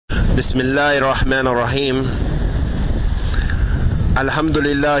Bismillahir Rahmanir Rahim.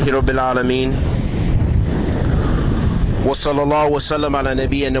 Alhamdulillahi Rabbil Alameen. Wa sallallahu wa sallam ala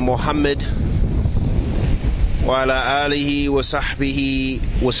nabiyyina Muhammad wa ala alihi wa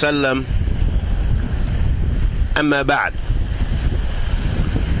sahbihi wa sallam. Amma ba'd.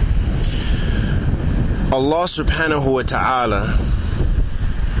 Allah subhanahu wa ta'ala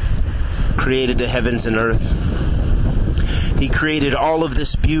created the heavens and earth. He created all of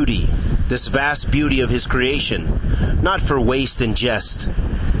this beauty, this vast beauty of His creation, not for waste and jest,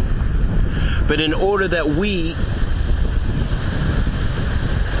 but in order that we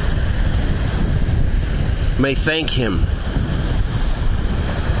may thank Him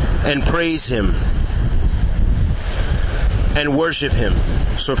and praise Him and worship Him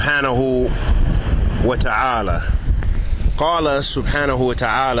subhanahu wa ta'ala. Qala subhanahu wa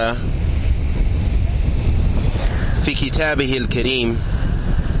ta'ala في كتابه الكريم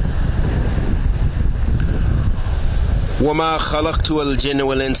وما خلقت الجن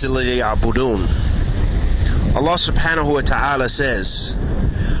والإنس ليعبدون. Allah subhanahu wa ta'ala says,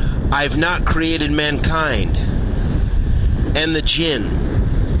 I've not created mankind and the jinn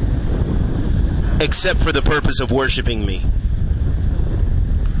except for the purpose of worshiping me.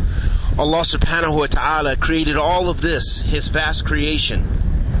 Allah subhanahu wa ta'ala created all of this, His vast creation,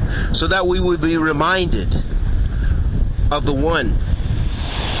 so that we would be reminded of the one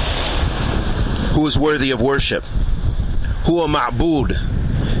who is worthy of worship. Huwa ma'bud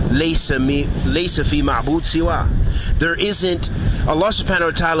laysa fi ma'bud siwa. There isn't, Allah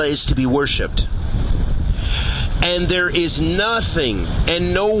subhanahu wa ta'ala is to be worshipped, and there is nothing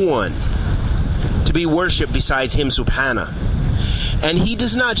and no one to be worshipped besides Him subhanahu. And He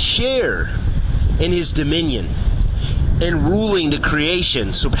does not share in His dominion in ruling the creation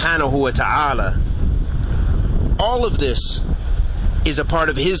subhanahu wa ta'ala. All of this is a part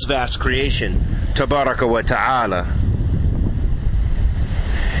of His vast creation, tabaraka wa ta'ala.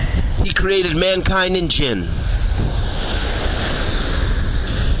 He created mankind and jinn,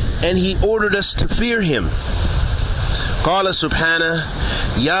 and He ordered us to fear Him. Qala subhanahu,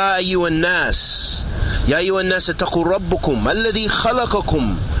 Ya ayyuhan nas, Ya ayyuhan nas attaqu rabbukum alladhi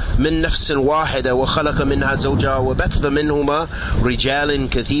khalaqakum من نفس واحدة وخلق منها زوجها وبث منهما رجالا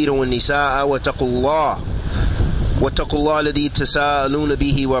كثيرا والنساء واتقوا الله الذي تساءلون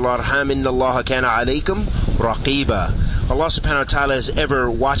به والأرحام إن الله كان عليكم رقيبا. Allah subhanahu wa ta'ala is ever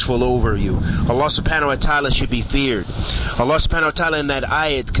watchful over you. Allah subhanahu wa ta'ala should be feared. Allah subhanahu wa ta'ala in that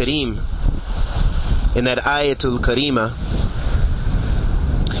ayat kareem, in that ayatul karima,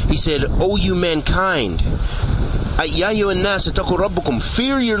 He said, O you mankind, Ya ayyuhan nas attaqu rabbukum,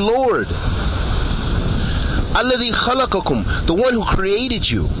 fear your Lord, alladhi khalaqakum, the one who created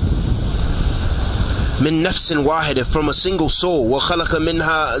you, min nafsin wahida, from a single soul, wa khalaqa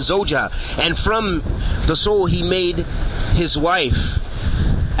minha zawjaha, and from the soul He made his wife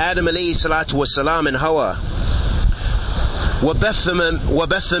Adam alayhi salatu wassalam and Hawa, wa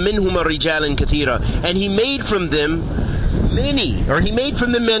batha minhuma rijalan kathira, and He made from them many, or He made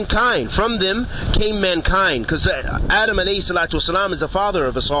from them mankind. From them came mankind, because Adam alayhi salatu wasalam is the father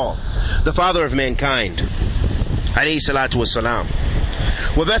of us all, the father of mankind alayhi salatu wasalam.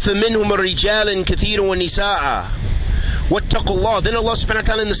 وَبَثَ مِنْهُمَ رِجَالًا كَثِيرًا وَنِسَاءً وَاتَّقُوا اللَّهِ. Then Allah subhanahu wa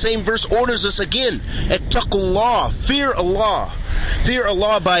ta'ala in the same verse orders us again, اتَّقُوا اللَّهِ, fear Allah. Fear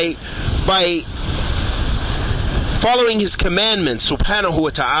Allah by following His commandments subhanahu wa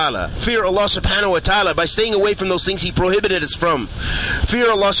ta'ala. Fear Allah subhanahu wa ta'ala by staying away from those things He prohibited us from. Fear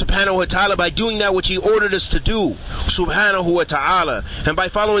Allah subhanahu wa ta'ala by doing that which He ordered us to do subhanahu wa ta'ala, and by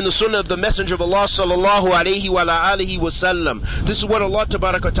following the sunnah of the Messenger of Allah sallallahu alayhi wa alihi wa sallam. This is what Allah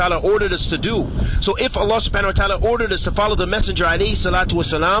tabaraka wa ta'ala ordered us to do. So if Allah subhanahu wa ta'ala ordered us to follow the Messenger alayhi salatu wa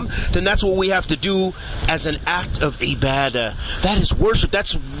salam, then that's what we have to do as an act of ibadah. That is worship.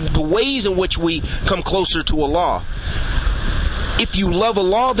 That's the ways in which we come closer to Allah. If you love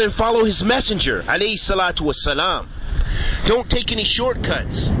Allah, then follow His Messenger alayhi salatu wassalam. Don't take any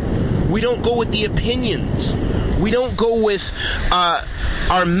shortcuts. We don't go with the opinions. We don't go with our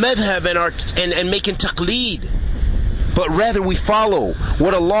madhab and making taqleed, but rather we follow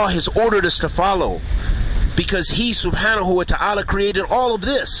what Allah has ordered us to follow, because He subhanahu wa ta'ala created all of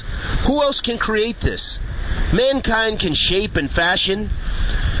this. Who else can create this? Mankind can shape and fashion.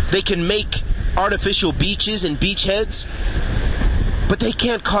 They can make artificial beaches and beachheads, but they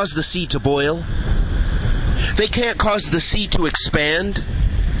can't cause the sea to boil. They can't cause the sea to expand.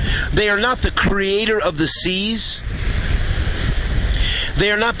 They are not the creator of the seas.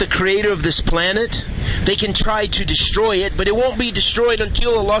 They are not the creator of this planet. They can try to destroy it, but it won't be destroyed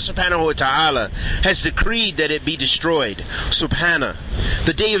until Allah subhanahu wa ta'ala has decreed that it be destroyed. Subhana.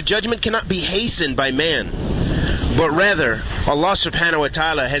 The day of judgment cannot be hastened by man, but rather Allah subhanahu wa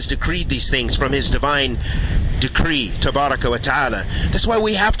ta'ala has decreed these things from His divine decree, tabaraka wa ta'ala. That's why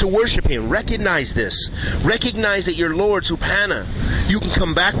we have to worship Him. Recognize this. Recognize that your Lord, subhana, you can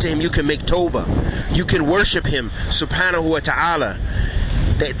come back to Him, you can make tawbah, you can worship Him, subhanahu wa ta'ala.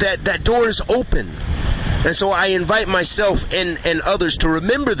 That door is open. And so I invite myself and others to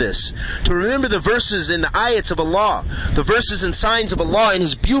remember this, to remember the verses in the ayats of Allah, the verses and signs of Allah in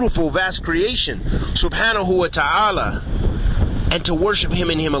His beautiful vast creation, subhanahu wa ta'ala, and to worship Him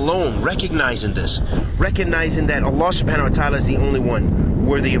and Him alone, recognizing this, recognizing that Allah subhanahu wa ta'ala is the only one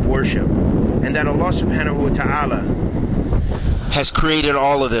worthy of worship, and that Allah subhanahu wa ta'ala has created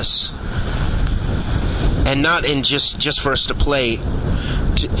all of this, and not in just for us to play,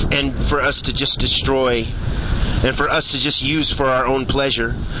 and for us to just destroy, and for us to just use for our own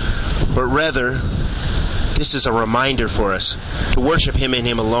pleasure, but rather this is a reminder for us to worship Him and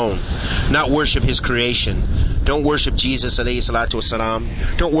Him alone, not worship His creation. Don't worship Jesus alayhi salatu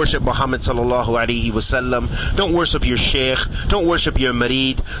wasalam. Don't worship Muhammad sallallahu alayhi wasallam. Don't worship your Sheikh. Don't worship your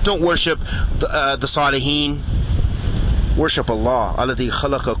Marid. Don't worship the Salihin. Worship Allah, alladhi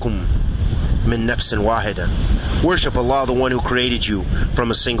khalaqakum min nafsin wahida. Worship Allah, the one who created you from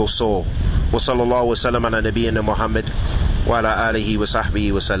a single soul. Wa sallallahu wa sallam ala nabiyyina Muhammad wa ala alihi wa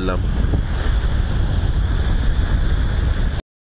sahbihi wa sallam.